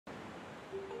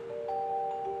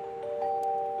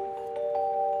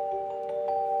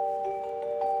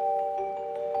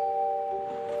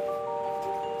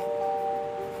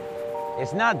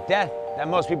It's not death that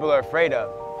most people are afraid of.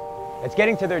 It's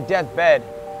getting to their deathbed,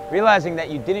 realizing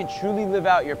that you didn't truly live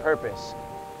out your purpose.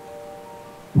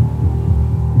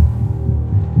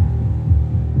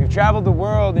 We've traveled the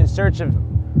world in search of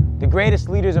the greatest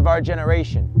leaders of our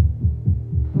generation.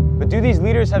 But do these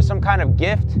leaders have some kind of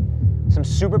gift, some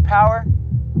superpower?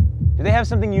 Do they have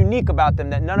something unique about them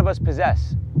that none of us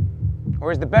possess?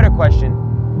 Or is the better question,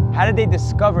 how did they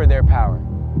discover their power?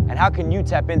 And how can you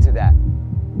tap into that?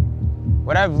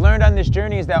 What I've learned on this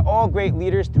journey is that all great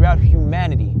leaders throughout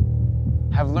humanity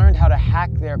have learned how to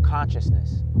hack their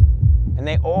consciousness. And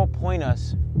they all point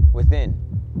us within.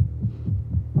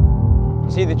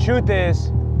 See, the truth is,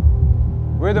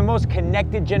 we're the most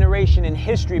connected generation in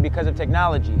history because of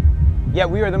technology, yet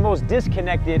we are the most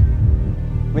disconnected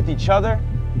with each other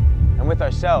and with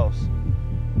ourselves.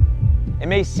 It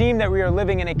may seem that we are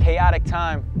living in a chaotic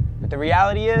time, but the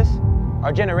reality is,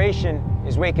 our generation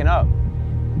is waking up.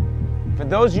 For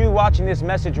those of you watching this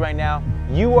message right now,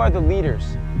 you are the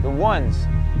leaders, the ones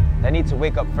that need to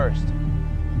wake up first.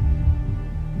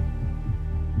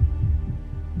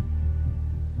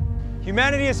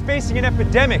 Humanity is facing an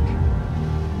epidemic.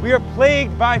 We are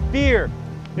plagued by fear.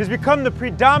 It has become the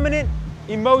predominant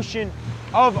emotion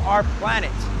of our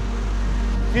planet.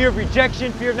 Fear of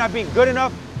rejection, fear of not being good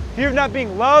enough, fear of not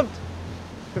being loved,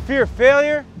 the fear of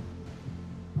failure.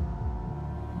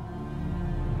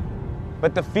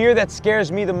 But the fear that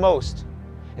scares me the most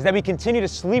is that we continue to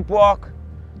sleepwalk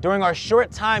during our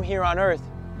short time here on Earth,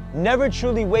 never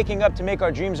truly waking up to make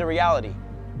our dreams a reality.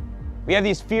 We have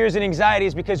these fears and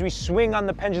anxieties because we swing on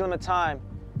the pendulum of time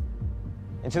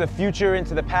into the future,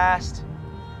 into the past,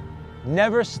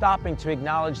 never stopping to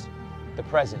acknowledge the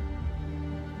present.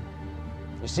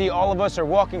 You see, all of us are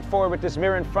walking forward with this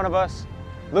mirror in front of us,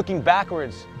 looking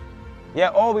backwards.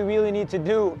 Yet all we really need to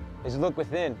do is look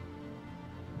within.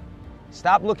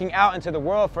 Stop looking out into the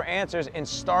world for answers and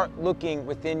start looking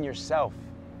within yourself.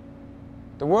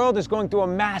 The world is going through a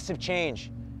massive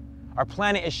change. Our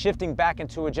planet is shifting back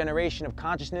into a generation of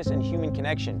consciousness and human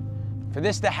connection. For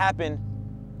this to happen,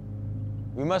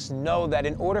 we must know that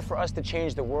in order for us to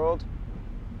change the world,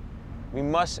 we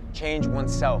must change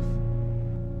oneself.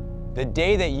 The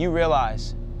day that you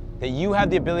realize that you have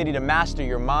the ability to master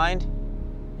your mind,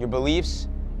 your beliefs,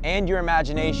 and your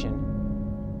imagination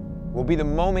will be the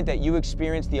moment that you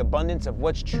experience the abundance of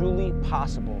what's truly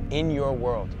possible in your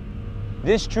world.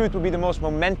 This truth will be the most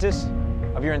momentous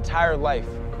of your entire life.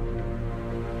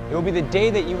 It will be the day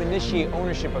that you initiate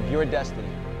ownership of your destiny.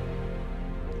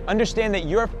 Understand that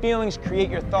your feelings create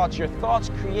your thoughts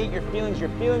create your feelings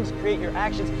create your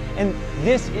actions, and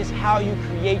this is how you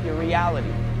create your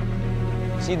reality.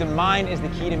 See, the mind is the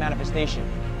key to manifestation.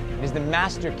 It is the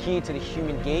master key to the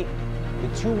human gate,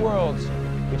 the two worlds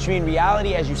between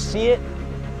reality as you see it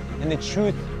and the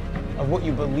truth of what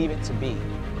you believe it to be.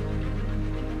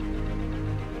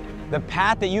 The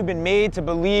path that you've been made to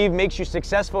believe makes you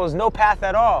successful is no path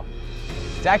at all.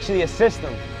 It's actually a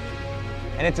system.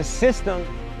 And it's a system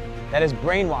that has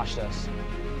brainwashed us.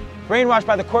 Brainwashed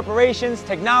by the corporations,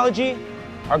 technology,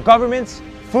 our governments,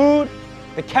 food,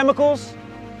 the chemicals,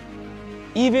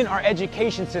 even our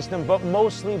education system, but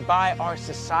mostly by our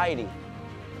society.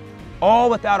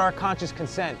 All without our conscious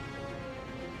consent.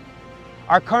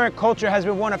 Our current culture has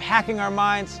been one of hacking our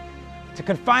minds to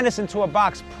confine us into a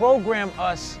box, program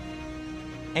us,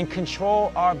 and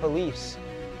control our beliefs.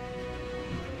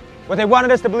 What they wanted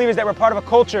us to believe is that we're part of a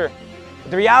culture, but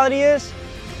the reality is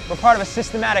we're part of a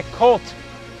systematic cult.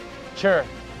 Sure.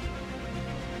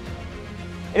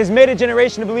 It has made a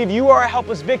generation to believe you are a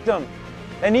helpless victim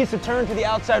that needs to turn to the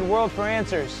outside world for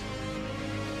answers.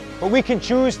 But we can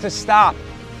choose to stop.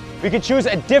 We can choose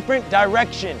a different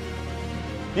direction.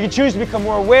 You can choose to become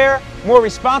more aware, more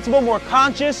responsible, more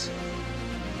conscious.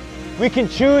 We can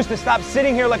choose to stop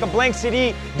sitting here like a blank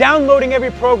CD, downloading every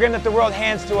program that the world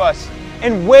hands to us,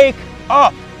 and wake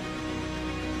up.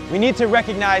 We need to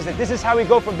recognize that this is how we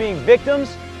go from being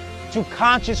victims to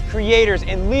conscious creators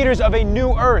and leaders of a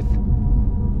new earth.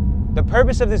 The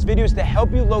purpose of this video is to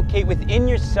help you locate within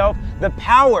yourself the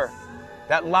power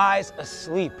that lies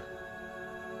asleep.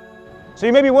 So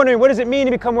you may be wondering, what does it mean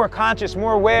to become more conscious,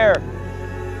 more aware,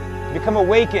 to become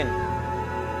awakened?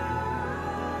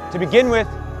 To begin with,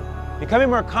 becoming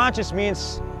more conscious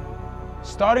means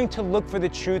starting to look for the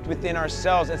truth within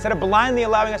ourselves instead of blindly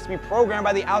allowing us to be programmed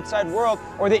by the outside world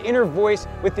or the inner voice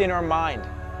within our mind.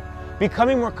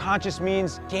 Becoming more conscious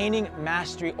means gaining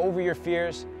mastery over your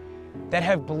fears that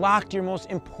have blocked your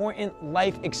most important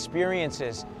life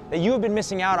experiences that you have been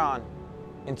missing out on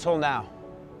until now.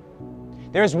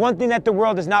 There is one thing that the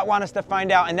world does not want us to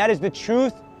find out, and that is the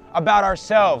truth about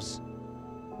ourselves.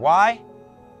 Why?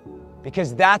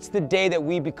 Because that's the day that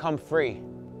we become free.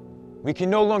 We can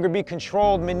no longer be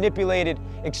controlled, manipulated,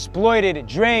 exploited,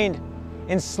 drained,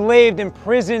 enslaved,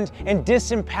 imprisoned, and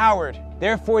disempowered.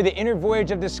 Therefore, the inner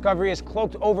voyage of discovery is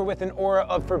cloaked over with an aura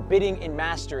of forbidding and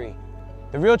mastery.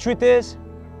 The real truth is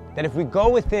that if we go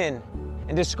within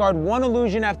and discard one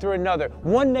illusion after another,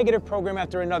 one negative program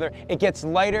after another, it gets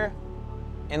lighter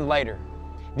and lighter.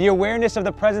 The awareness of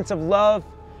the presence of love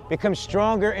becomes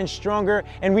stronger and stronger,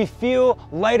 and we feel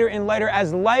lighter and lighter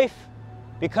as life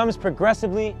becomes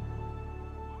progressively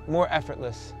more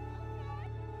effortless.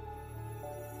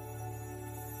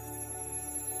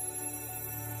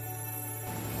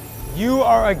 You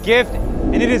are a gift,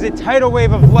 and it is a tidal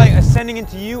wave of light ascending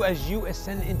into you as you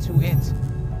ascend into it.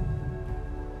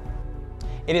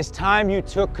 It is time you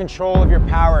took control of your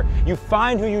power. You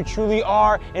find who you truly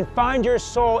are and find your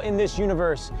soul in this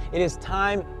universe. It is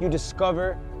time you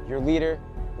discover your leader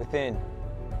within.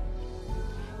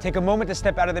 Take a moment to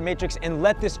step out of the matrix and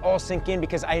let this all sink in,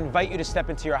 because I invite you to step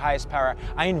into your highest power.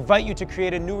 I invite you to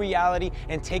create a new reality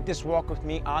and take this walk with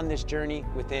me on this journey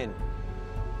within.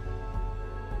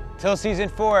 Till season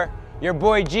 4, your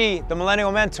boy G, the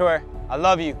Millennial Mentor, I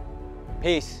love you.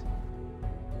 Peace.